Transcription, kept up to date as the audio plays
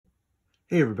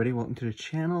Hey everybody, welcome to the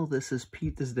channel. This is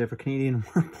Pete, this is the Evercade, and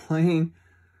we're playing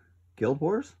Guild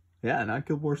Wars? Yeah, not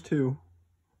Guild Wars 2.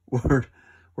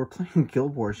 We're playing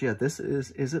Guild Wars. Yeah, this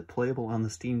is it Playable on the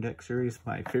Steam Deck series,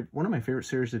 one of my favorite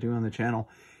series to do on the channel.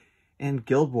 And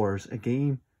Guild Wars, a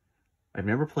game I've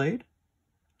never played,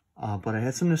 but I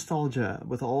had some nostalgia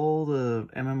with all the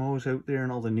MMOs out there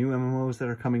and all the new MMOs that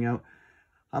are coming out.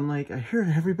 I'm like, I hear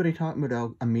everybody talking about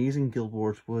how amazing Guild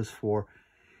Wars was for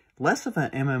less of an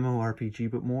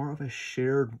MMORPG, but more of a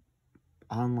shared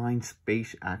online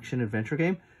space action adventure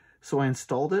game. So I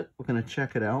installed it. We're gonna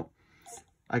check it out.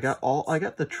 I got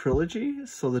the trilogy.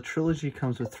 So the trilogy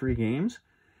comes with 3 games,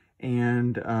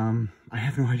 and I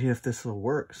have no idea if this will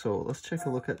work. So let's take a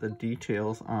look at the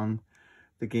details on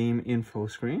the game info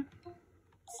screen.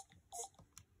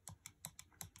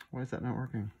 Why is that not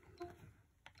working?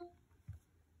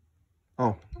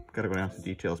 Oh, gotta go down to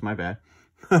details. My bad.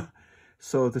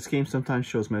 So this game sometimes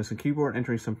shows mouse and keyboard.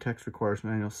 Entering some text requires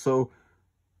manual. So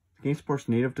the game supports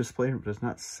native display but does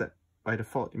not set by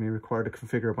default. You may require to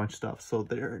configure a bunch of stuff. So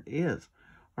there it is.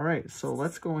 All right, so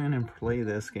let's go in and play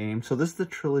this game. So this is the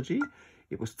trilogy.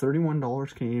 It was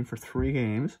 $31 Canadian for 3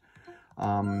 games.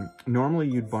 Normally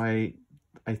you'd buy,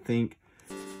 I think,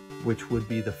 which would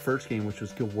be the first game, which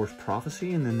was Guild Wars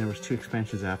Prophecy, and then there was 2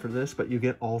 expansions after this, but you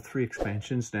get all 3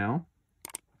 expansions now.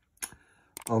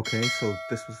 Okay, so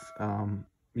this was,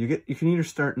 you can either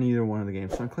start in either one of the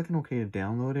games. So I'm clicking OK to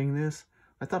downloading this.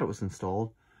 I thought it was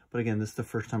installed, but again, this is the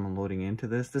first time I'm loading into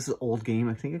this. This is an old game.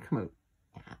 I think it came out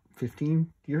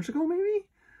 15 years ago, maybe?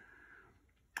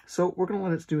 So we're going to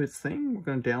let it do its thing. We're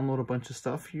going to download a bunch of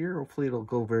stuff here. Hopefully it'll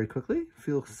go very quickly.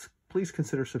 Please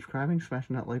consider subscribing,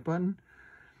 smashing that like button.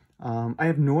 I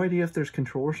have no idea if there's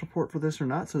controller support for this or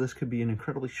not, so this could be an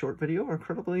incredibly short video or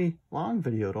incredibly long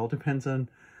video. It all depends on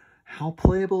how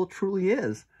playable it truly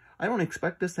is. I don't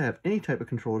expect this to have any type of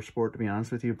controller support, to be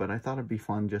honest with you, but I thought it'd be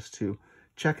fun just to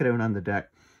check it out on the deck.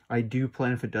 I do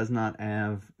plan, if it does not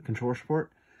have controller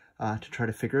support, to try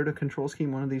to figure out a control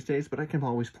scheme one of these days, but I can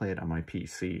always play it on my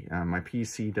PC. My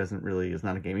PC is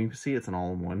not a gaming PC, it's an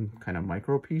all-in-one kind of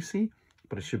micro PC,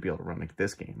 but it should be able to run like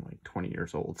this game, like 20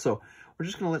 years old. So we're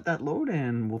just gonna let that load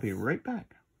and we'll be right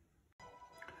back.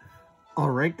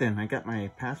 Alright then, I got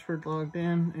my password logged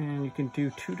in, and you can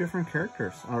do 2 different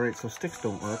characters. Alright, so sticks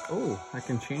don't work. Oh, I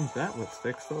can change that with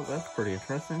sticks though, that's pretty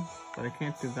interesting, but I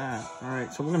can't do that.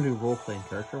 Alright, so we're going to do role-playing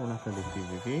character, we're not going to do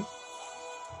PvP.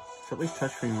 So at least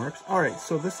touchscreen works. Alright,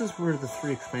 so this is where the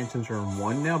 3 expansions are in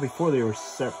one now. Before they were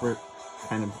separate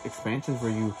kind of expansions where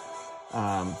you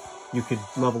could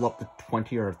level up to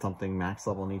 20 or something max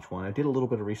level in each one. I did a little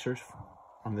bit of research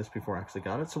on this before I actually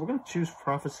got it. So we're going to choose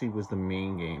Prophecy was the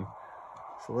main game.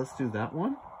 So let's do that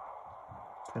one.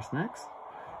 Press next.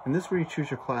 And this is where you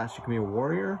choose your class. You can be a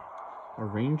warrior, a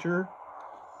ranger,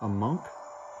 a monk,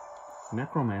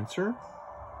 necromancer,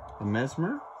 a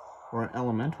mesmer, or an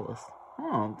elementalist.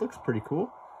 Oh, it looks pretty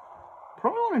cool.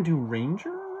 Probably want to do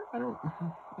ranger. I don't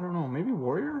know. Maybe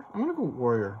warrior. I'm gonna go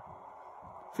warrior.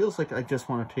 Feels like I just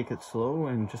want to take it slow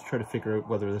and just try to figure out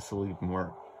whether this will even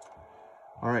work.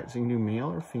 All right, so you can do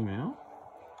male or female.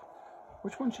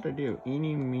 Which one should I do?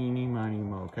 Eeny, meeny, miny,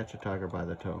 mo. Catch a tiger by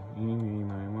the toe. Eeny, meeny,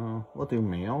 miny, mo. We'll do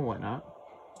male. Why not?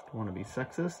 Don't want to be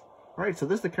sexist. Alright, so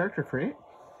this is the character create.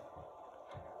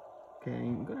 Okay,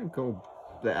 I'm going to go...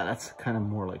 That's kind of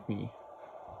more like me.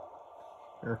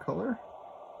 Hair color.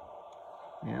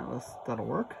 Yeah, that'll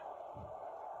work.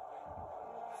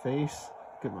 Face.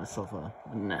 Give myself a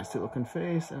nasty looking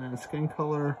face. And then skin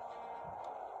color.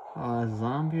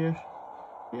 Zombie-ish.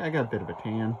 Yeah, I got a bit of a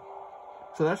tan.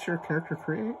 So that's your character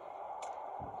create.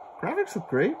 Graphics look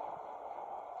great.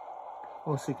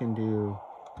 Oh, so you can do,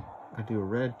 I do a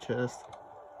red chest.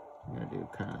 I'm gonna do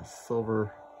kind of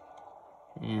silver.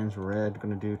 Hands red.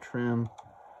 Gonna do trim.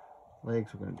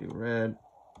 Legs we're gonna do red.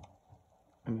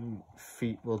 And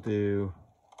feet will do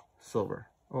silver.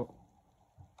 Oh,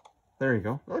 there you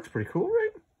go. That looks pretty cool,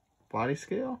 right? Body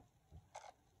scale.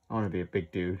 I want to be a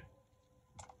big dude.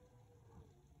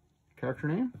 Character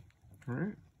name. All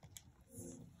right.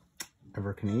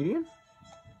 Evercade.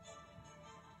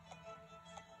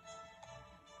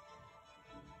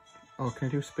 Oh, can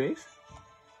I do space?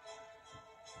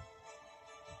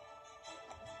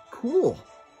 Cool.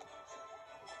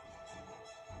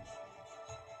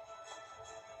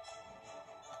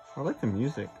 I like the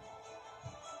music.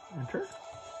 Enter.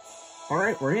 All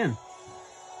right, we're in.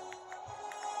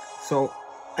 So,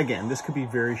 again, this could be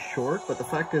very short, but the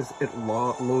fact is it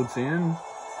loads in.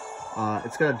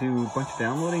 It's got to do a bunch of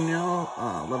downloading now,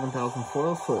 11,000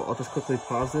 foils, so I'll just quickly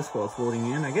pause this while it's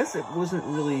loading in. I guess it wasn't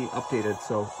really updated,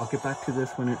 so I'll get back to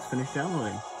this when it's finished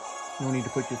downloading. No need to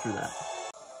put you through that.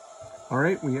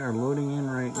 Alright, we are loading in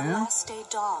right The now. last day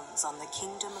dawns on the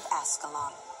kingdom of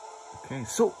Ascalon. Okay,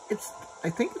 so I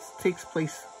think it takes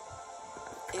place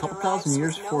a couple It thousand arrives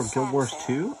years with before no Guild Wars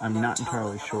fanfare, 2. I'm no not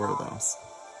entirely tolling of sure though. alarms.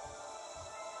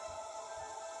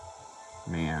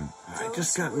 Man, I Those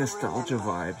just who got will nostalgia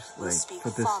remember vibes, will like, speak for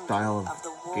this fondly style of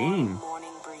the warm game. morning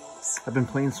breeze. I've been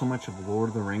playing so much of Lord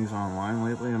of the Rings online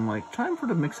lately. I'm like, trying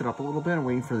to mix it up a little bit. I'm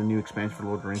waiting for the new expansion for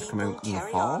Lord of the Rings to come out in the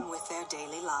Carry fall on with their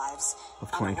daily lives,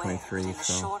 of unaware 2023, that in a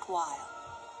so short while,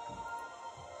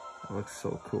 it looks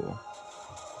so cool.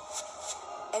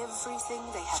 everything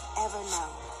they have ever known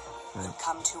will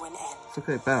come to an end. Let's look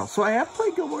at battle. So I have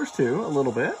played Guild Wars 2 a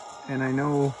little bit, and I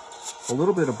know a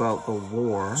little bit about the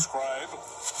lore. Scribe.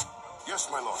 Yes,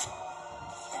 my lord.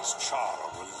 These Char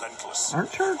are relentless.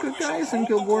 Aren't Char But good we shall guys in hold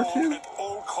Guild the War wall 2? at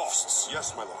all costs.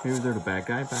 Yes, my lord. Maybe they're the bad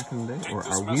guy back in the day? Take Or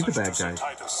this are we the message bad to Sir guys?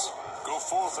 Titus. Go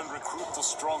forth and recruit the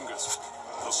strongest,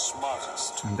 the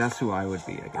smartest. And that's who I would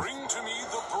be, I guess. Bring to me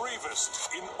the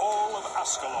bravest in all of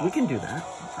Ascalon. We can do that.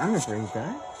 I'm a brave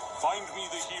guy. Find me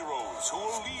the heroes who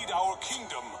will lead our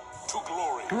kingdom to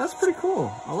glory. Well, that's pretty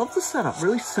cool. I love the setup.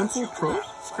 Really simple approach.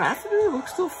 Graphically, it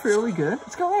looks still fairly good.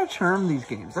 It's got a lot of charm, these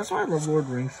games. That's why I love Lord of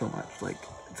the Rings so much. Like,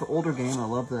 it's an older game. I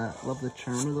love the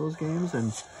charm of those games.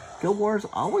 And Guild Wars,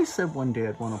 I always said one day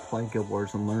I'd want to play Guild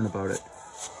Wars and learn about it.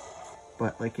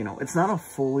 But, like, you know, it's not a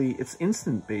fully... It's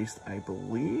instant-based, I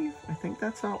believe. I think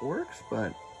that's how it works.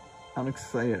 But I'm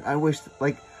excited. I wish,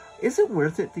 like... Is it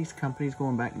worth it, these companies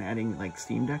going back and adding, like,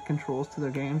 Steam Deck controls to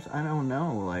their games? I don't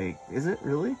know. Like, is it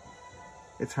really?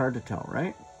 It's hard to tell,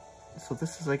 right? So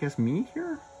this is, I guess, me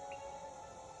here?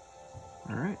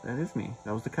 Alright, that is me.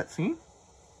 That was the cutscene?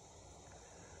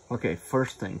 Okay,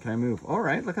 first thing. Can I move?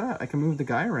 Alright, look at that. I can move the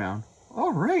guy around.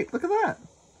 Alright, look at that.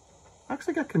 I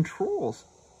actually got controls.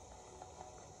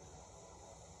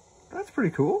 That's pretty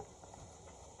cool.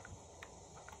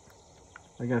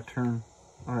 I gotta turn.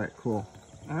 Alright, cool.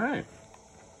 Alright.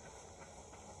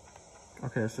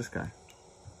 Okay, it's this guy.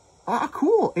 Ah,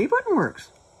 cool! A button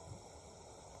works!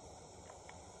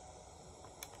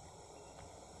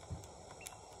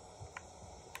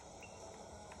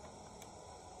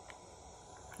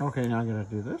 Okay, now I gotta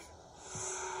do this.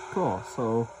 Cool,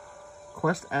 so...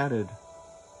 Quest added.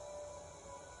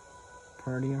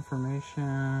 Party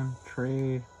information,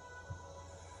 trade.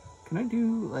 Can I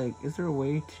do, like, is there a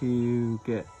way to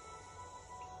get...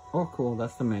 Oh, cool,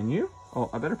 that's the menu. Oh,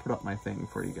 I better put up my thing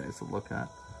for you guys to look at.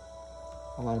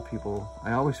 A lot of people,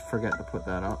 I always forget to put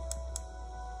that up.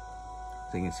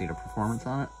 So you can see the performance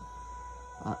on it.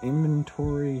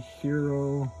 Inventory,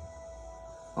 hero.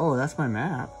 Oh, that's my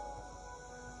map.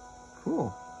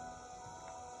 Cool.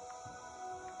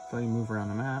 So you move around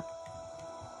the map.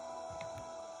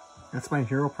 That's my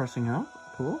hero pressing out.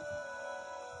 Cool.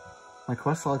 My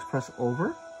quest logs press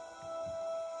over.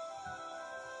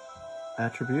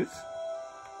 Attributes.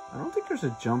 I don't think there's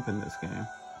a jump in this game.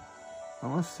 I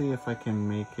want to see if I can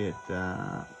make it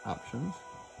options.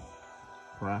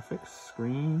 Graphics,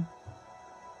 screen,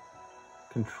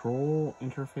 control,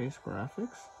 interface,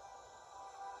 graphics.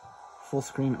 Full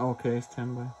screen, okay, it's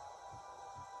 10 by.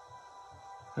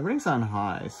 Everything's on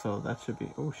high, so that should be,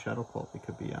 oh, shadow quality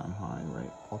could be on high,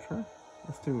 right? Ultra?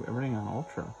 Let's do everything on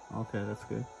ultra. Okay, that's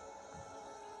good.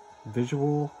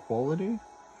 Visual quality,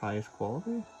 highest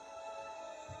quality.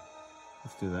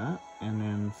 Let's do that, and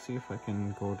then see if I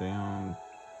can go down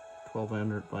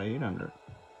 1200 by 800.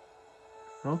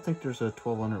 I don't think there's a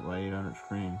 1200 by 800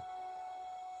 screen.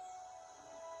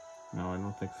 No, I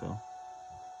don't think so.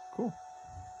 Cool.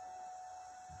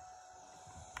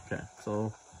 Okay,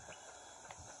 so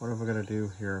what have I got to do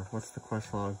here? What's the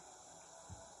quest log?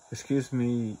 Excuse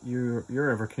me, you're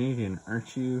ever Canadian,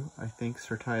 aren't you? I think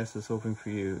Sir Titus is hoping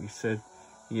for you. He said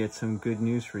he had some good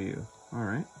news for you.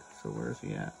 Alright, so where is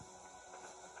he at?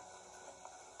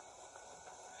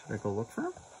 Should I go look for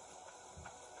him?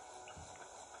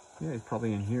 Yeah, he's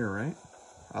probably in here, right?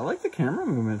 I like the camera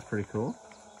movement, it's pretty cool.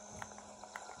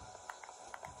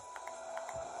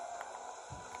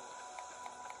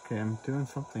 Okay, I'm doing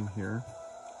something here.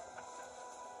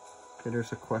 Okay,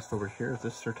 there's a quest over here. Is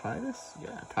this Sir Titus?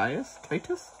 Yeah, Titus?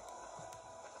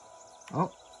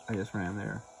 Oh, I just ran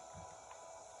there.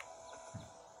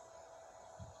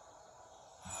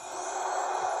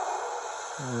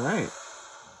 Alright.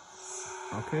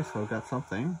 Okay, so I got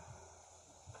something.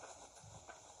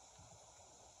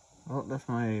 Oh, that's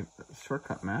my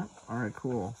shortcut map. Alright,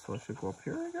 cool. So I should go up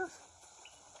here, I guess?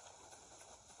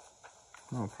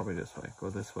 No, probably this way.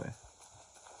 Go this way.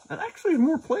 That actually is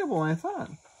more playable than I thought.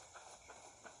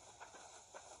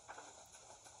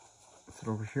 Is it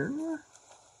over here anywhere?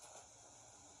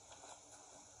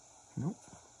 Nope.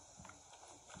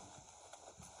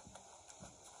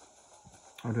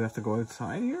 Oh, do we have to go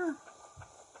outside here?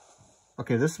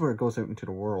 Okay, this is where it goes out into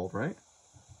the world, right?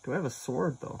 Do I have a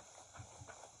sword, though?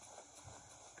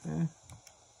 Okay.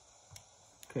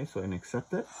 Okay, so I can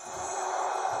accept it.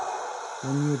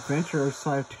 When you adventure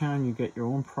outside of town, you get your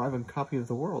own private copy of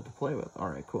the world to play with.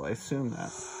 Alright, cool. I assume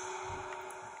that.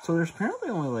 So there's apparently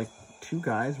only like 2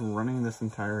 guys running this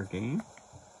entire game.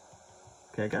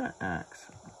 Okay, I got an axe.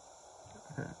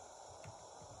 Okay.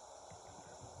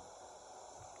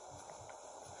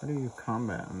 How do you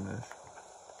combat in this?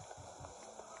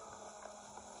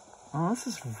 Oh, this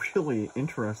is really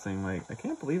interesting. Like, I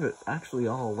can't believe it actually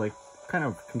all, like, kind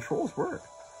of controls work.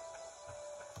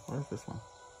 What is this one?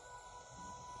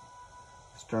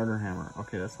 Starter hammer.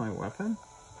 Okay, that's my weapon.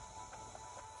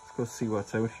 Let's go see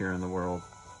what's out here in the world.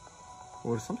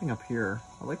 Oh, there's something up here.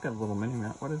 I like that little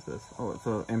mini-map. What is this? Oh, it's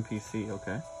a NPC.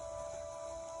 Okay.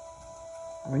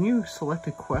 When you select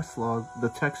a quest log, the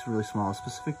text is really small. A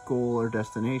specific goal or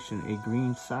destination, a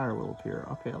green star will appear.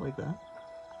 Okay, I like that.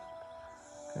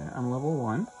 Okay, I'm level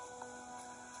 1.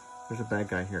 There's a bad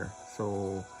guy here.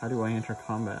 So, how do I enter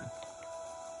combat?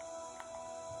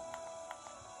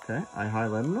 Okay, I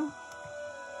highlighted him.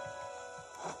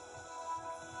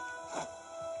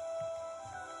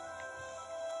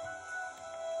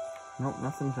 Nope,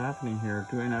 nothing's happening here.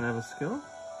 Do I not have a skill?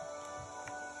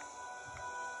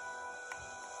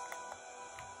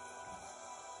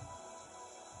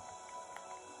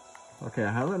 Okay,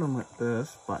 I highlight him with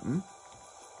this button.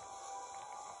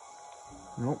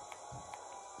 Nope.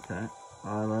 Okay,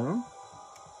 highlight him.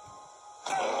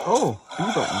 Oh, B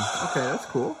button. Okay, that's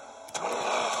cool.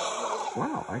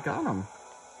 Wow, I got him.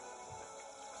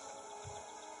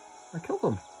 I killed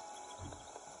him.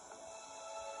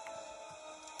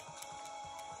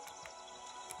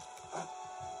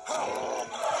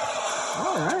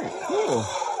 Alright, cool.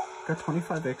 Got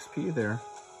 25 XP there.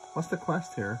 What's the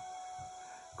quest here?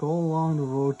 Go along the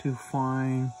road to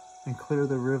find and clear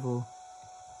the river.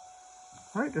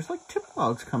 Alright, there's like tip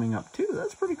logs coming up too.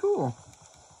 That's pretty cool.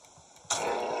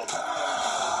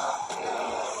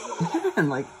 Man,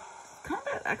 like,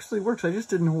 combat actually works. I just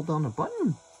didn't hold down the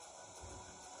button.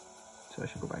 So I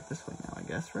should go back this way now, I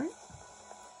guess, right?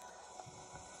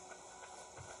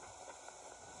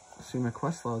 See, my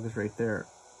quest log is right there.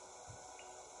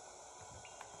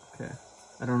 Okay.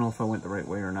 I don't know if I went the right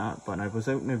way or not, but I was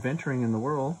out and adventuring in the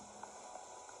world.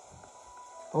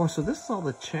 Oh, so this is all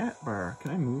the chat bar.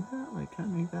 Can I move that? Like, can I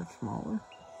make that smaller?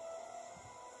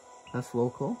 That's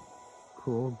local.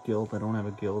 Cool. Guild. I don't have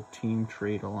a guild. Team,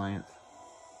 trade, alliance.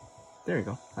 There you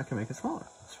go. I can make it smaller.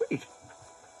 Sweet.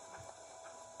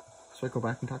 So I go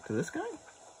back and talk to this guy?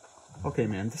 Okay,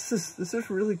 man. This is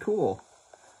really cool.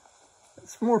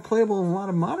 It's more playable than a lot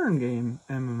of modern game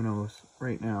MMOs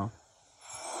right now.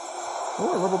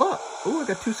 Oh, I leveled up. Oh, I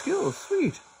got 2 skills.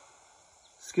 Sweet.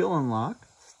 Skill unlocked.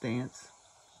 Stance.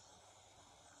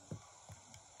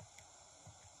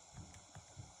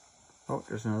 Oh,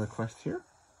 there's another quest here.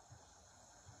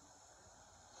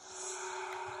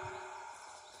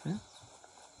 Okay.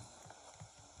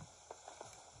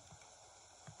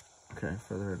 Okay,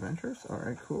 further adventures.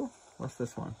 Alright, cool. What's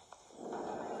this one?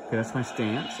 Okay, that's my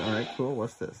stance. Alright, cool.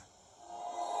 What's this?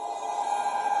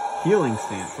 Healing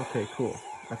stance. Okay, cool.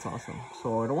 That's awesome.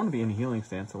 So I don't want to be in a healing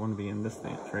stance. I want to be in this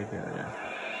stance right here. Yeah.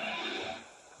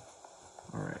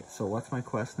 Alright, so what's my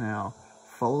quest now?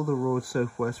 Follow the road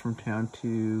southwest from town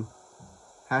to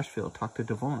Hashfield. Talk to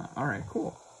Devona. Alright,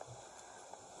 cool.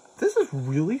 This is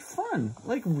really fun.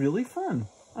 Like, really fun.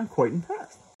 I'm quite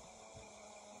impressed.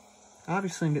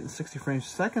 Obviously, I'm getting 60 frames per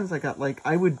second. I got, like,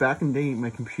 I would, back in the day, my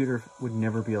computer would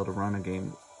never be able to run a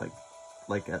game,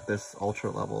 like at this ultra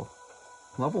level.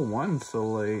 Level 1, so,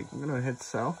 like, I'm gonna head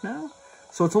south now.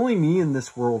 So it's only me in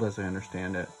this world, as I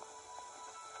understand it.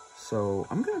 So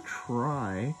I'm gonna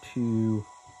try to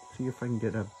see if I can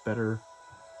get a better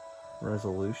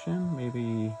resolution.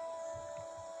 Maybe...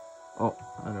 Oh,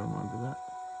 I don't want to do that.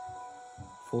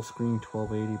 Full screen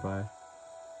 1280 by...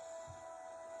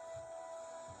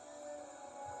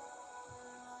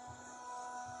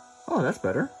 Oh, that's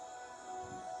better.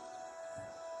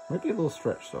 Might be a little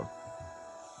stretched, though.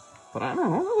 But I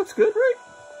don't know, that looks good, right?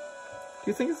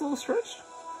 Do you think it's a little stretched?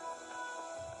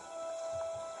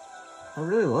 I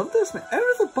really love this, man. Out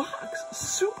of the box.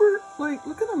 Super, like,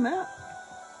 look at the map.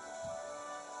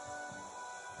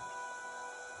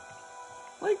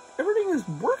 Like, everything is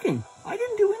working. I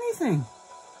didn't do anything.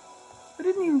 I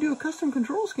didn't even do a custom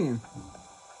control scheme.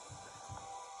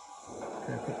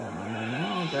 Okay, put that in there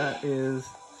now. That is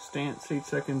stance, 8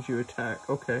 seconds, you attack.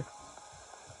 Okay.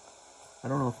 I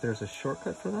don't know if there's a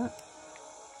shortcut for that.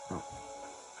 No.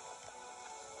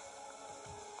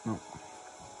 No.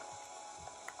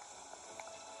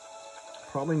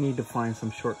 Probably need to find some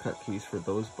shortcut keys for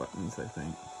those buttons, I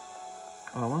think.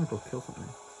 Oh, I want to go kill something.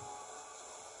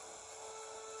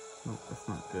 Nope, that's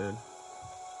not good.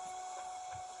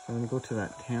 So I'm going to go to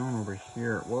that town over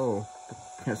here. Whoa.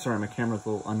 Sorry, my camera's a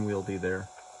little unwieldy there.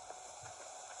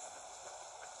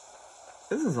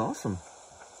 This is awesome.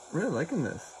 Really liking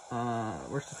this.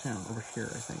 Where's the town? Over here,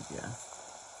 I think, yeah.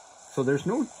 So there's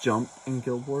no jump in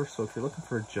Guild Wars, so if you're looking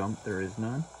for a jump, there is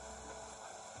none.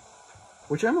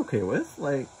 Which I'm okay with.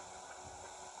 Like,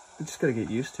 I just gotta get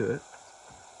used to it.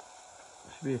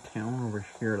 There should be a town over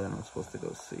here that I'm supposed to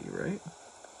go see, right?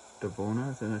 Devona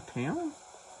is in a town?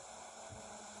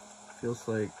 Feels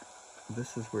like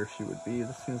this is where she would be.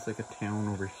 This seems like a town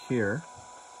over here.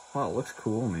 Wow, it looks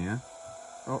cool, man.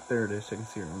 Oh, there it is. I can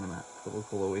see her on the map. The little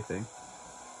glowy thing.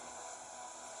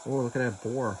 Oh, look at that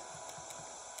boar.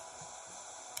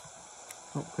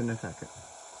 Oh, couldn't attack it.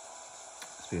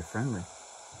 Must be a friendly.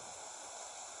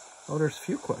 Oh, there's a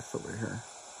few quests over here.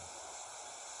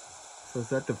 So is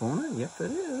that Devona? Yep,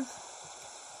 it is.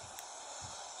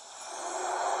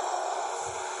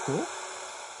 Cool.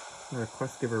 Another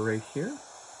quest giver right here.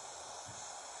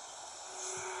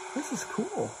 This is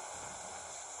cool.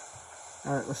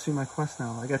 Alright, let's see my quest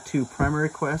now. I got 2 primary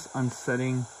quests on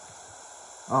setting...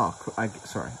 Oh,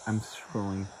 sorry, I'm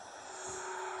scrolling.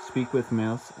 Speak with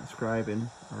mouse, scribing.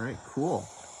 Alright, cool.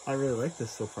 I really like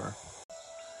this so far.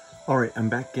 Alright, I'm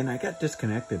back in. I got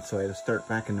disconnected, so I had to start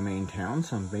back in the main town,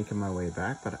 so I'm making my way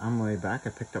back. But on my way back,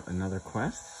 I picked up another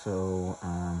quest. So,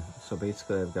 so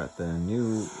basically I've got the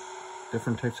new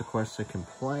different types of quests I can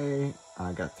play.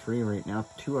 I got 3 right now.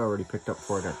 2 I already picked up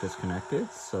before I got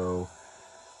disconnected. So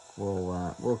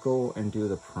we'll go and do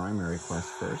the primary quest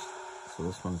first. So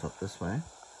this one's up this way.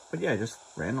 But yeah, I just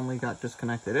randomly got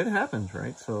disconnected. It happens,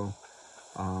 right? So,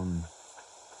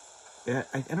 yeah,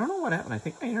 I don't know what happened. I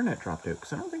think my internet dropped out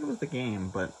because I don't think it was the game,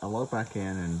 but I logged back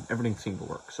in and everything seemed to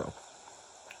work. So,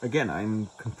 again, I'm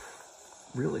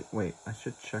really... Wait, I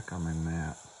should check on my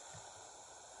map.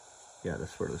 Yeah,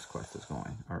 that's where this quest is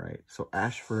going. Alright, so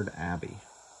Ashford Abbey.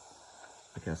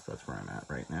 I guess that's where I'm at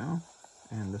right now.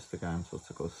 And this is the guy I'm supposed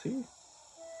to go see.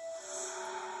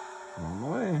 I'm on the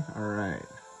way. Alright.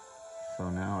 So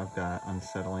now I've got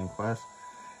unsettling quest.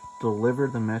 Deliver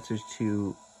the message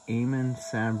to Eamon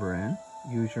Sabrin.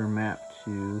 Use your map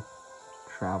to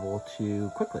travel to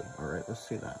quickly. Alright, let's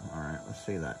see that. Alright, let's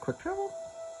see that. Quick travel?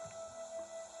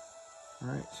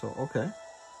 Alright, so okay.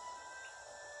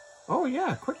 Oh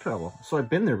yeah, quick travel. So I've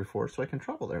been there before, so I can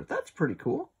travel there. That's pretty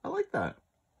cool. I like that.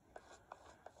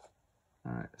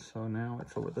 Alright, so now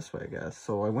it's over this way, I guess.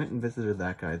 So I went and visited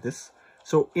that guy.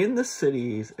 So in the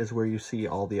cities is where you see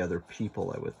all the other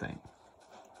people, I would think.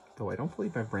 Though I don't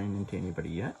believe I've ran into anybody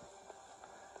yet.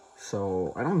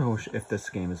 So I don't know if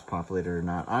this game is populated or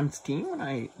not. On Steam, when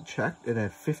I checked, it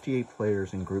had 58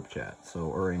 players in group chat,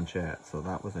 or in chat. So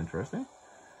that was interesting.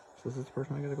 So this is the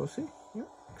person I gotta go see. Yep,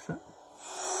 accept.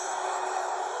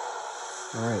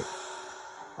 Alright.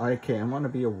 Okay, I want to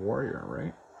be a warrior,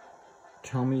 right?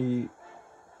 Tell me...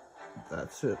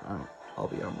 That's it. I'll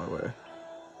be on my way.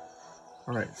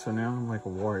 Alright, so now I'm like a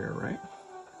warrior, right?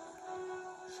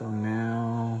 So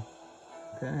now...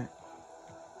 Okay.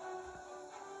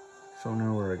 So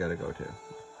now where I gotta go to?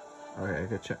 Alright, I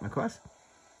gotta check my quest.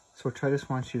 So Titus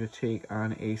wants you to take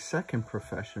on a second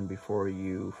profession before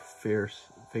you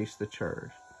face the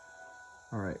charge.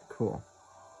 Alright, cool.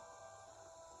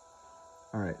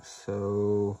 Alright,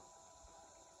 so...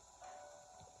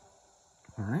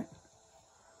 Alright.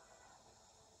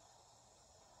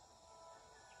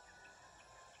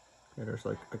 Okay, there's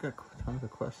like, I got tons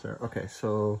of quests there. Okay,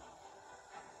 so...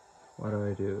 What do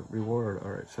I do? Reward.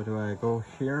 Alright, so do I go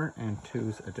here and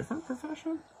choose a different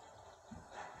profession?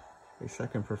 A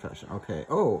second profession. Okay.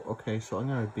 Oh, okay, so I'm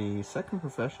going to be... Second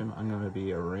profession, I'm going to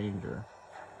be a ranger.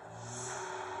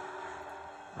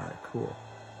 Alright, cool.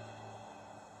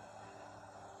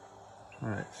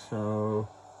 Alright, so...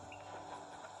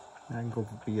 I can go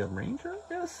be a ranger,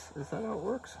 I guess? Is that how it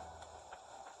works?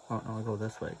 Oh, no, I'll go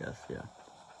this way, I guess, yeah.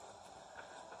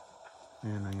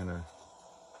 And I'm gonna...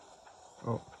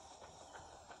 Oh.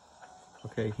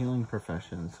 Okay, healing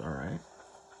professions, alright.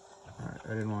 Alright, I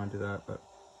didn't want to do that, but...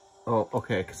 Oh,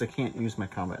 okay, because I can't use my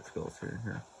combat skills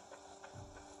here.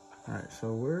 Alright,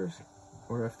 so where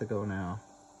do I have to go now?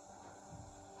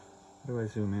 How do I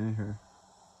zoom in here?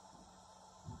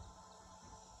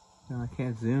 No, I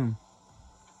can't zoom.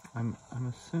 I'm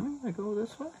assuming I go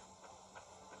this way?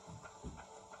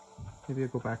 Maybe I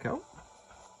go back out?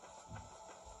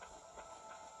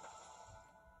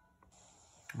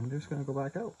 I'm just gonna go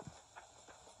back out.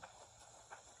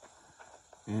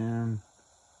 And...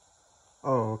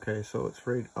 Oh, Oh, okay, so it's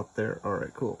right up there.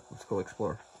 Alright, cool. Let's go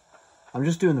explore. I'm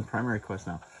just doing the primary quest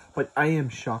now. But I am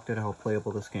shocked at how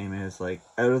playable this game is. Like,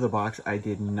 out of the box, I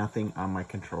did nothing on my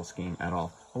control scheme at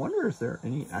all. I wonder, is there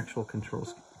any actual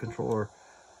controller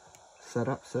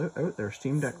setups out there?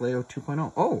 Steam Deck Layout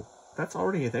 2.0. Oh, that's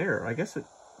already there. I guess it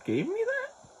gave me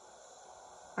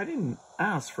that? I didn't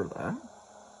ask for that.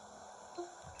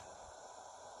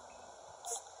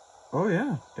 Oh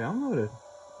yeah, downloaded.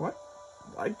 What?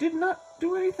 I did not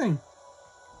do anything.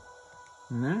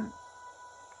 No.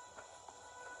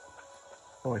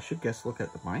 Oh, I should guess look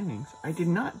at the bindings. I did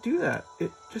not do that.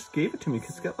 It just gave it to me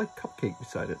because it's got like cupcake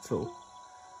beside it, so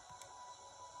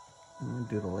I'm gonna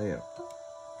do the layout.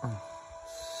 Oh,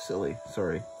 silly.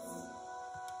 Sorry.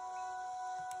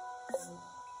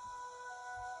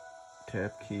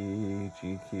 Tab key,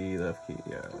 G key, left key.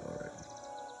 Yeah, alright.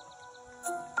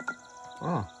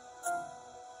 Oh.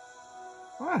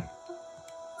 Ah.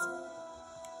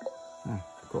 Oh,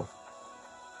 cool.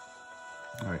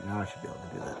 Alright, now I should be able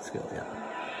to do that skill, yeah.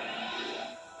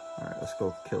 Alright, let's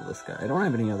go kill this guy. I don't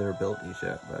have any other abilities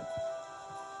yet, but...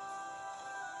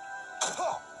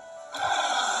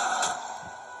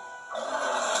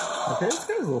 Okay, this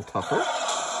guy's a little tougher.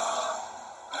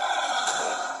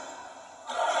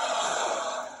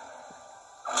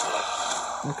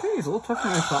 Okay, he's a little tougher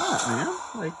than I thought,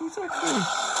 man. Like, he's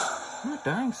actually not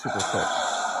dying super quick.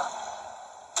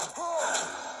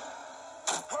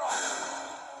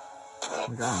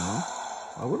 Like, I don't know.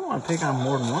 I wouldn't want to take on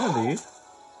more than one of these.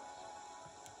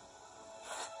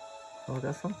 Oh, I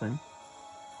got something.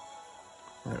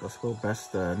 Alright, let's go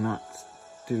best not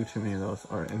do too many of those.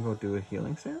 Alright, and go do a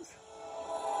healing stance.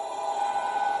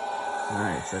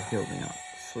 Nice, that healed me up.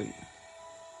 Sweet.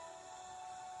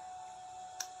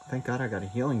 Thank God I got a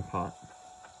healing pot.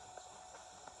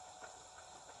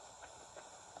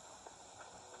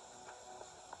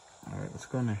 Alright, let's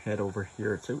go and head over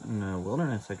here. It's out in the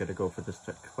wilderness. I gotta go for this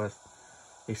quest.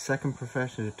 A second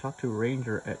profession to talk to a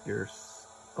ranger at your...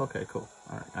 Okay, cool.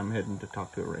 Alright, I'm heading to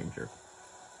talk to a ranger.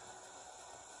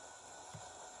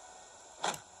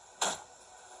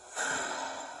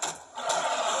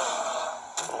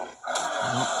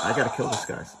 I gotta kill this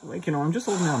guy. Like, you know, I'm just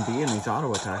holding down B and he's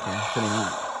auto-attacking pretty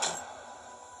much.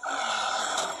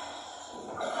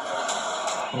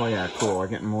 Oh yeah, cool. I'm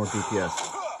getting more DPS.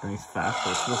 And he's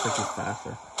faster. It looks like he's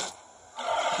faster.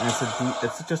 And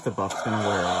it's just a buff. It's gonna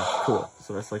wear off. Cool.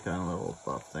 So that's like a little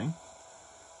buff thing.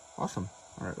 Awesome.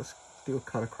 Alright, let's do a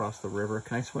cut across the river.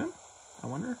 Can I swim? I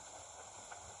wonder.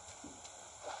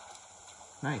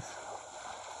 Nice.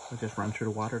 We just run through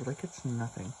the water like it's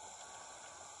nothing.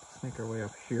 Let's make our way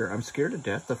up here. I'm scared to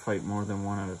death to fight more than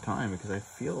one at a time because I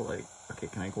feel like... Okay,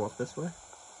 can I go up this way?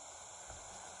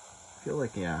 I feel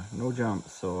like, yeah, no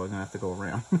jumps, so I'm gonna have to go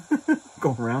around.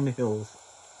 Go around the hills.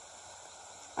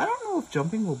 I don't know if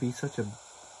jumping will be such a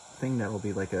thing that will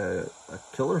be like a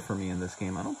killer for me in this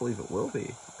game. I don't believe it will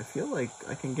be. I feel like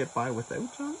I can get by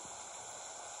without jump.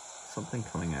 Something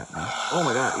coming at me. Oh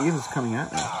my god, Eve is coming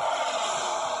at me.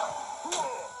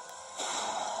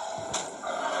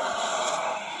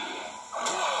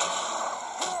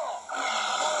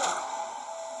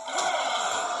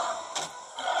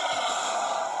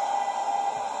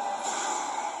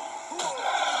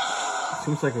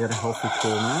 Seems like I got a healthy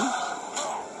tool now.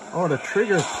 Oh, the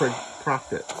trigger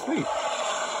procced it. Sweet.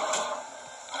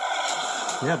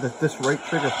 Yeah, this right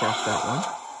trigger procced that one.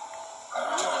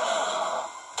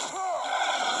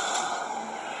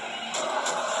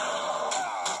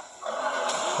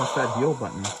 What's that heal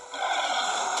button?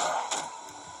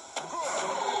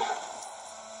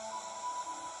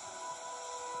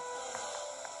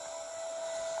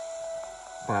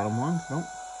 Bottom ones? Nope.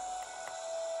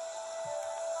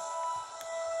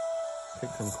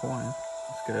 Take some coin.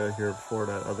 Let's get out of here before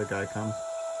that other guy comes.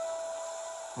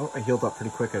 Oh, I healed up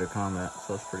pretty quick out of combat,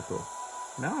 so that's pretty cool.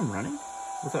 Now I'm running.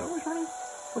 Was I always running?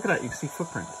 Look at that, you can see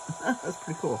footprint. That's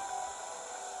pretty cool.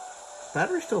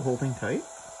 Battery's still holding tight.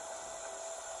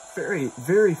 Very,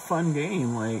 very fun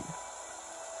game. Like,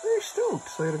 very stoked.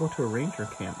 So I gotta go to a ranger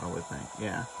camp, I would think.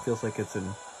 Yeah, feels like it's an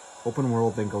open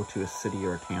world, then go to a city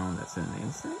or a town that's in an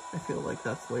instant. I feel like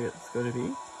that's the way it's going to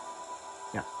be.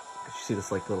 Yeah. You see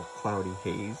this like little cloudy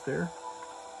haze there?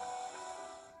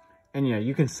 And yeah,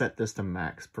 you can set this to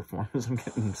max performance. I'm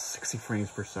getting 60 frames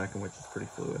per second, which is pretty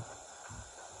fluid.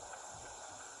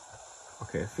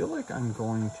 Okay, I feel like I'm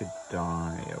going to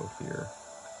die out here.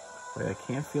 Like, I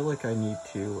can't feel like I need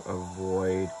to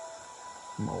avoid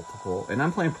multiple... And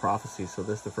I'm playing Prophecies, so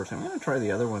this is the first time. I'm going to try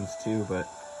the other ones too, but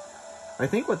I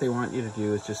think what they want you to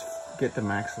do is just get to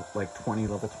max like 20,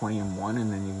 level 20 in one,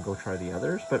 and then you can go try the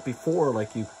others. But before,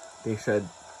 like they said,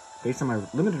 based on my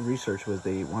limited research, was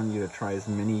they wanted you to try as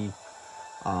many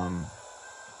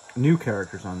new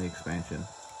characters on the expansion.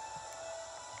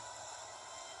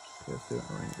 Let's do it.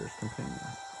 Ranger's Companion.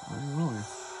 I'm willing.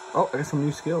 Oh, I got some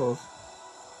new skills.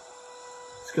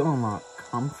 Skill unlock.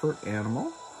 Comfort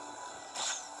Animal.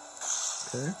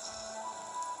 Okay.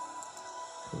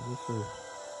 So this is...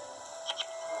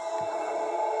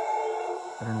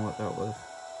 I don't know what that was.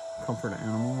 Comfort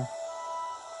Animal.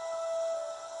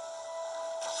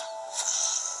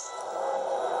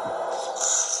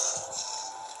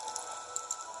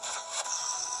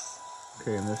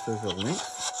 Okay, and this is a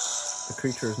lynx. The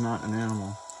creature is not an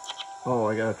animal. Oh,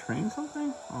 I gotta train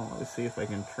something? Oh, let's see if I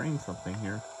can train something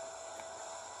here.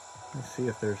 Let's see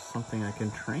if there's something I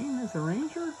can train as a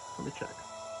ranger. Let me check.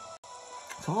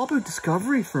 It's all about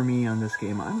discovery for me on this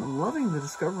game. I'm loving the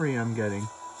discovery I'm getting.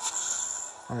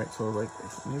 Alright, so like,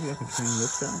 maybe I can train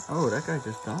this guy. Oh, that guy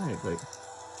just died. Like,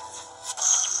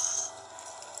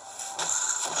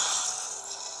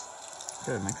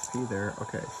 got an XP there.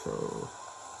 Okay, so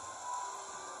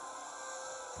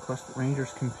quest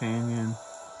Ranger's Companion.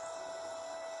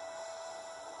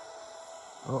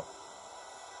 Oh.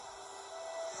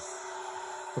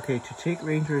 Okay, to take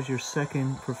Ranger as your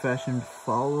second profession,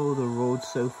 follow the road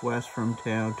southwest from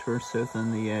town, turn south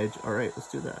on the edge. Alright,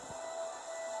 let's do that.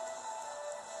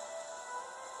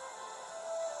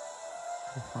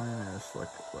 Define as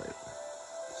selected light.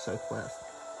 Southwest.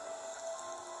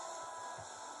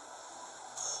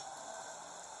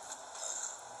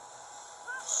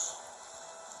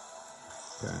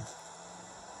 Okay.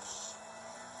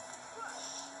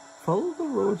 Follow the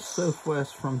road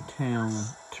southwest from town.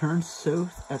 Turn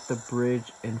south at the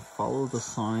bridge and follow the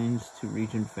signs to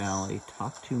Regent Valley.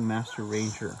 Talk to Master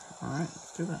Ranger. Alright,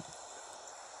 let's do that.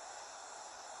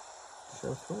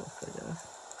 Southwest, I guess.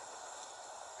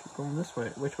 Keep going this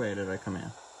way. Which way did I come in?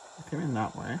 I came in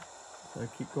that way. So I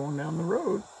keep going down the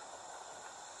road.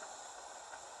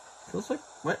 Feels like...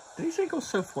 What? Did he say go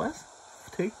southwest?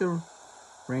 Take the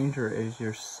Ranger as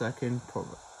your second...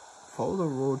 Follow the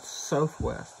road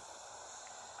southwest.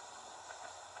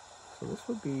 So this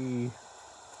would be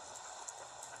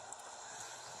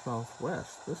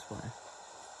southwest, this way.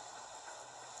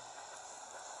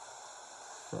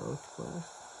 Southwest.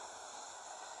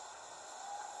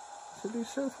 This would be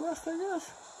southwest, I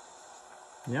guess.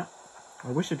 Yep.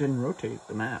 I wish it didn't rotate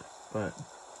the map, but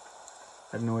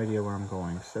I have no idea where I'm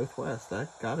going. Southwest, that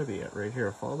gotta be it right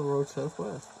here. Follow the road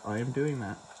southwest. I am doing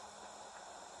that.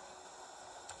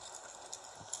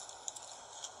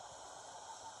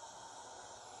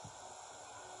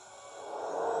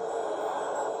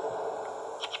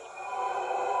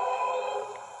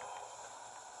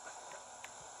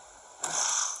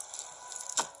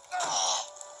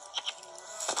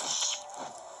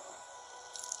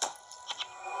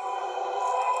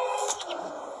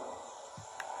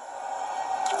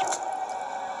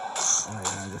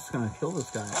 I'm just gonna kill this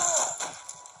guy.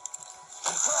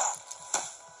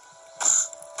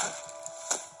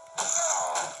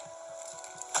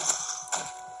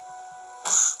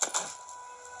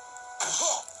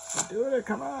 Do it,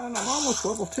 come on, I'm almost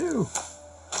level 2.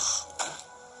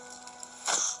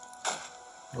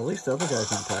 At least the other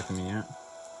guy's not attacking me yet.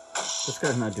 This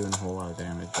guy's not doing a whole lot of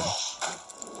damage though.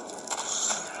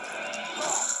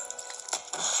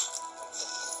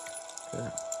 Okay,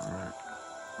 alright.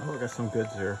 Oh, I got some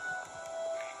goods here.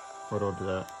 What I'll do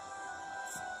that.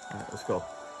 Alright, let's go.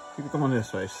 Keep going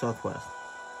this way, southwest.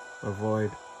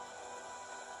 Avoid.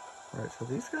 Alright, so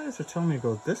these guys are telling me to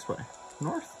go this way.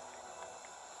 North.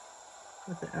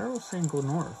 But the arrow's saying go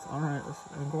north. Alright,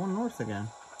 I'm going north again.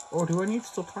 Oh, do I need to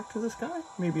still talk to this guy?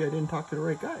 Maybe I didn't talk to the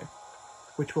right guy.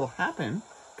 Which will happen,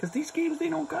 because these games, they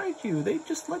don't guide you. They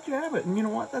just let you have it. And you know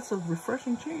what? That's a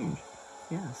refreshing change.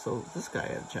 Yeah, so this guy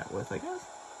I had to chat with, I guess.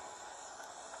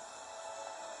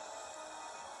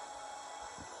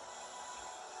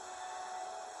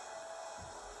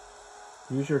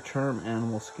 Use your charm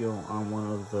animal skill on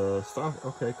one of the stock.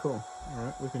 Okay, cool.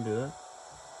 Alright, we can do that.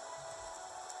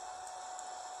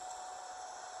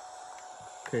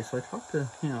 Okay, so I talked to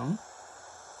him.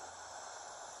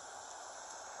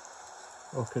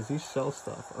 Oh, because he sells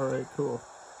stuff. Alright, cool.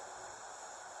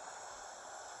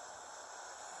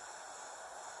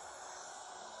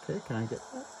 Okay, can I get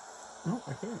that? No,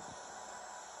 I can't.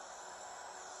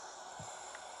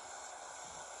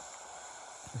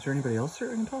 Is there anybody else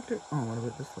here I can talk to? Oh, what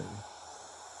about this lady?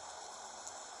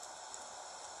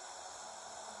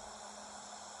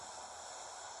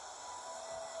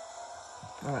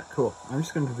 Alright, cool. I'm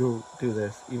just going to go do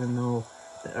this, even though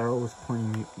the arrow was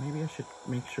pointing me. Maybe I should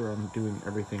make sure I'm doing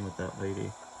everything with that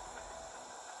lady.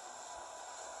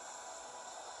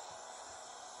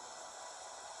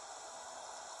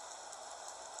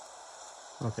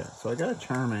 Okay, so I got a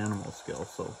charm animal skill,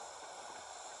 so...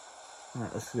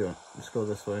 Alright, let's do it. Let's go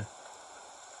this way.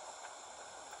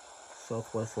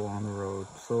 Southwest along the road.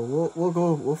 So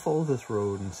we'll follow this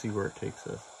road and see where it takes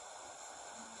us.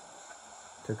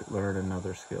 To learn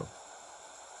another skill.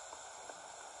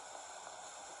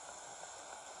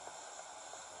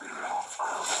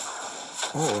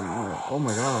 Oh no, oh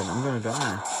my god, I'm gonna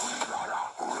die.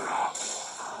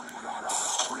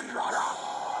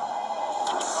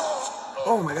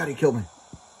 Oh my god, he killed me.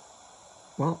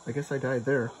 Well, I guess I died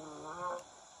there.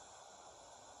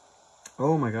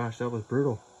 Oh my gosh, that was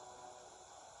brutal.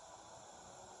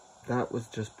 That was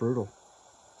just brutal.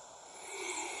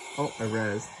 Oh, I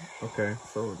rezzed. Okay,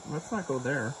 so let's not go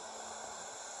there.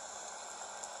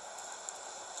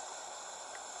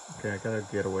 Okay, I gotta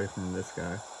get away from this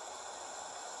guy.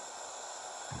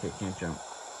 Okay, can't jump.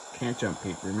 Can't jump,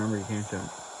 Pete. Remember, you can't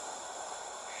jump.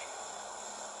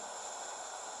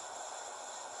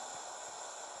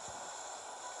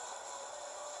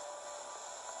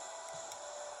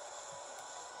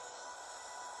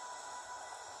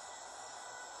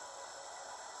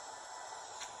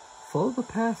 Follow the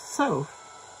path south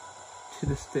to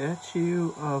the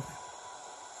statue of...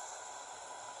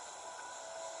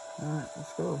 Alright,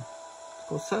 let's go. Let's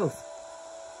go south.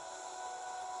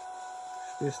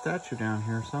 Should be a statue down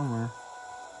here somewhere.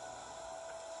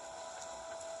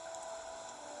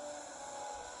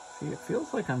 See, it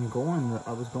feels like I was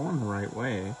going the right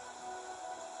way.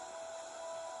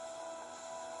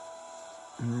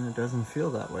 And then it doesn't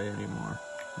feel that way anymore.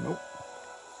 Nope.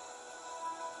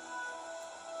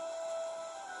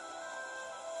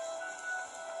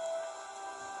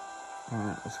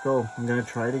 Alright, let's go. I'm gonna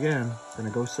try it again. I'm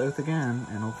gonna go south again,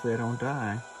 and hopefully I don't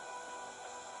die.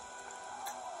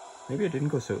 Maybe I didn't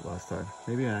go south last time.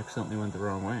 Maybe I accidentally went the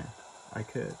wrong way. I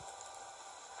could.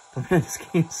 But man, this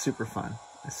game's super fun.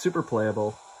 It's super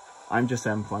playable. I'm just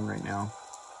having fun right now.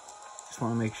 Just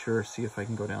want to make sure, see if I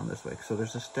can go down this way. So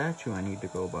there's a statue I need to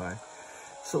go by.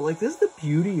 So like, this is the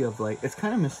beauty of like, it's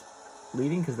kind of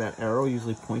misleading because that arrow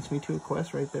usually points me to a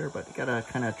quest right there, but you gotta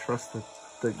kind of trust you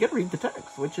gotta read the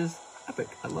text, which is epic.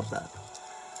 I love that.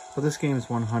 But this game is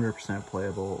 100%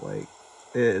 playable. Like,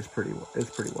 it's pretty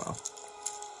well.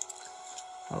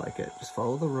 I like it. Just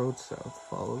follow the road south.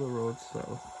 Follow the road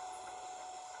south.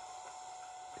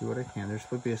 Do what I can. There's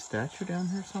supposed to be a statue down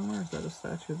here somewhere. Is that a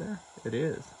statue there? It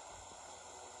is.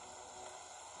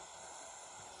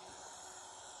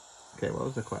 Okay, what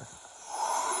was the quest?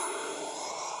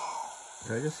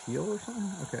 Did I just heal or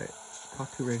something? Okay.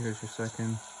 Talk to Rangers for a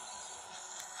second.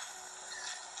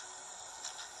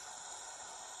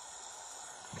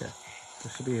 Okay.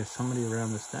 There should be somebody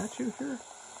around the statue here.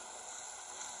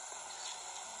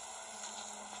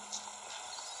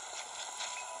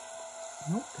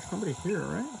 Nope, there's nobody here,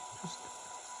 right? Just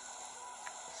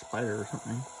a spider or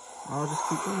something. I'll just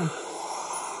keep going.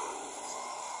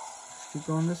 Just keep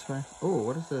going this way. Oh,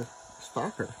 what is the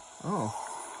stalker? Oh.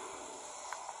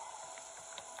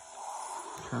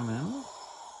 Charm animal?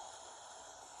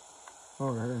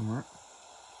 Oh, that didn't work.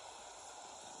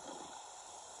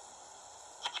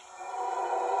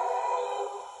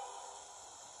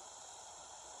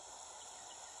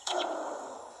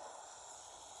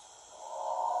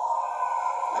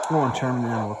 Come on, charm an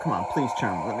animal. Come on, please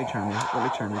charm. Let me charm you. Let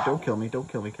me charm you. Don't kill me. Don't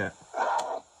kill me, cat.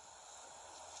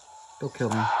 Don't kill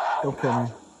me. Don't kill me.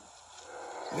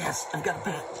 Yes, I've got a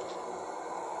pet.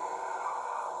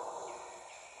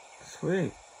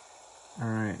 Sweet.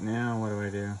 Alright, now what do I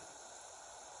do?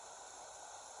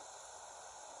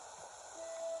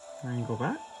 I can go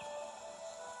back?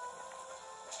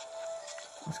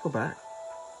 Let's go back.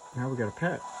 Now we got a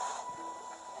pet.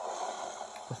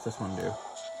 What's this one do?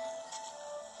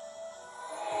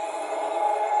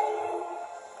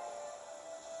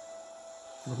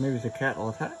 Well, maybe the cat will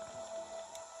attack.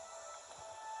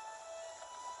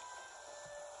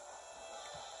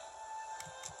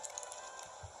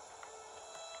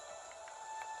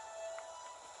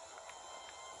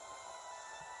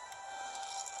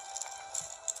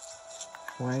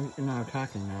 Why are you not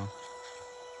attacking now?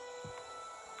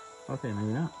 Okay,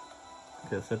 maybe not.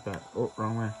 Okay, let's head back. Oh,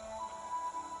 wrong way.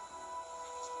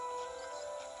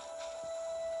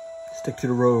 Stick to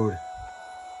the road.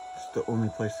 It's the only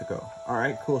place to go.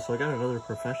 Alright, cool. So I got another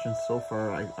profession so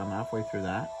far. I'm halfway through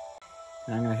that.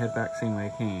 Now I'm going to head back same way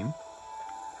I came.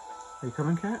 Are you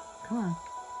coming, cat? Come on.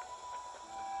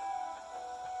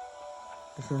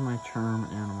 This is my charm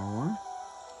animal one.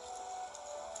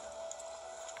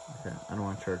 Okay, I don't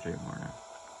want to charge you anymore now.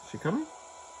 Is she coming?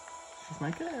 She's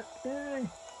my cat. Yay!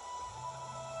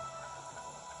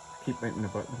 I keep hitting the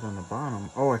buttons on the bottom.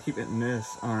 Oh, I keep hitting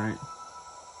this. Alright.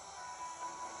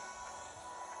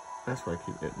 That's why I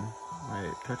keep hitting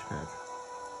my touchpad.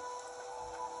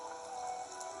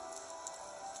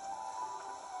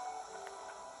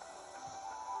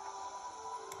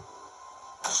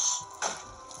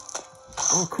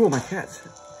 Oh, cool, my cat's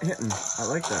hitting. I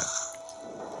like that.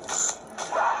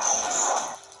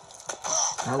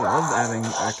 I love having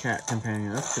a cat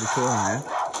companion. That's pretty cool, man.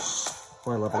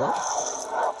 Oh, I level up?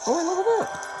 Oh, I leveled up.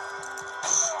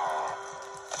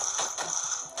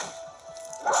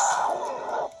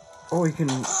 Oh, you can...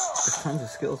 There's tons of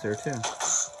skills there, too.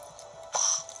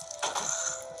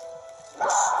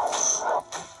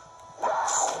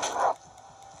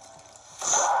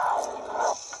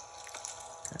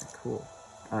 Okay, cool.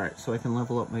 Alright, so I can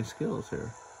level up my skills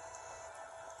here.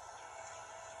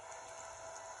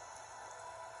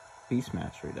 Beast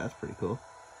mastery, that's pretty cool.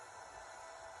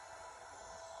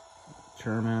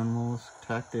 Charm animals,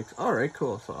 tactics. Alright,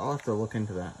 cool. So I'll have to look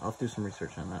into that. I'll have to do some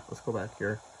research on that. Let's go back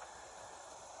here.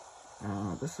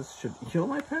 This is, should heal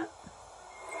my pet?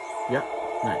 Yep,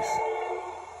 nice.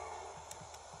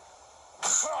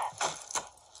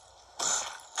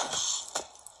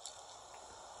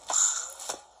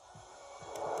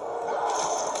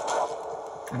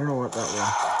 I don't know what that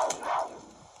was.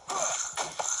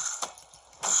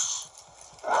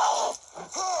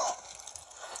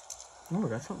 Oh, I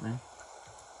got something.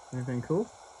 Anything cool?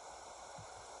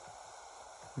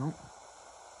 Nope.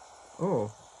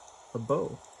 Oh, a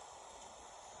bow.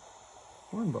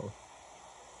 Horn bow.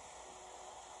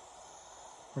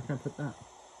 Where can I put that?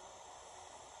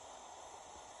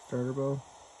 Starter bow.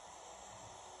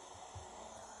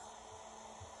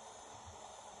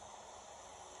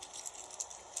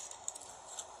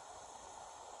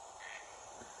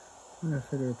 I'm gonna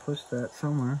figure to push that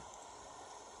somewhere.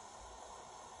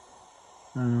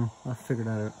 I don't know. I'll figure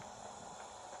that out.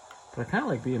 But I kind of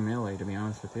like being melee, to be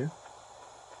honest with you.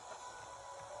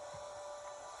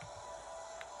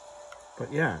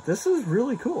 But yeah, this is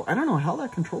really cool. I don't know how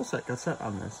that control set got set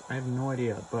on this. I have no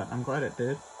idea, but I'm glad it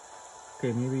did.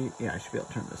 Okay, maybe... Yeah, I should be able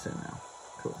to turn this in now.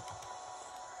 Cool.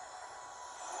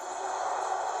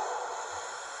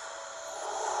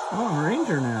 Oh, I'm a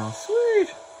ranger now.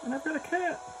 Sweet! And I've got a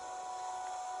cat.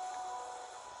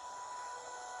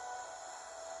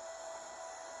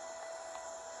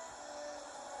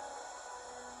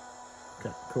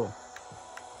 Okay, cool.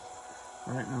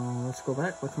 Alright, now let's go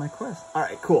back with my quest.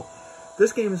 Alright, cool.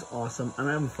 This game is awesome. I'm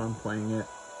having fun playing it.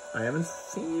 I haven't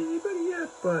seen anybody yet,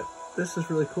 but this is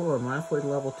really cool. I'm halfway to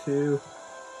level 2.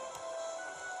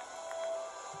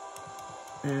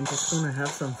 And just gonna have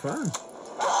some fun.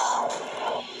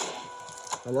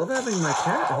 I love having my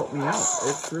cat to help me out.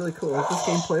 It's really cool. Is this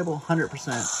game playable? 100%.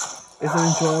 Is it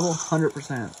enjoyable?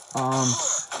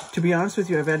 100%. To be honest with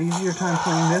you, I've had easier time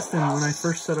playing this than when I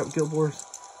first set up Guild Wars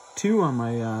 2 on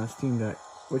my Steam Deck,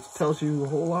 which tells you a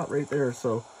whole lot right there.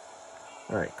 So,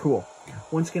 alright, cool.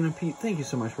 Once again, I'm Pete. Thank you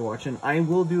so much for watching. I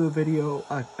will do a video,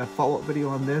 a follow-up video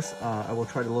on this. I will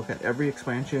try to look at every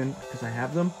expansion because I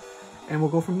have them, and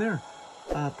we'll go from there.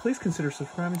 Please consider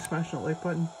subscribing, smashing that like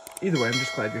button. Either way, I'm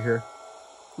just glad you're here.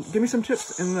 Give me some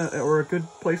tips or a good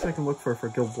place I can look for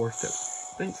Guild Wars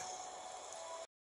tips. Thanks.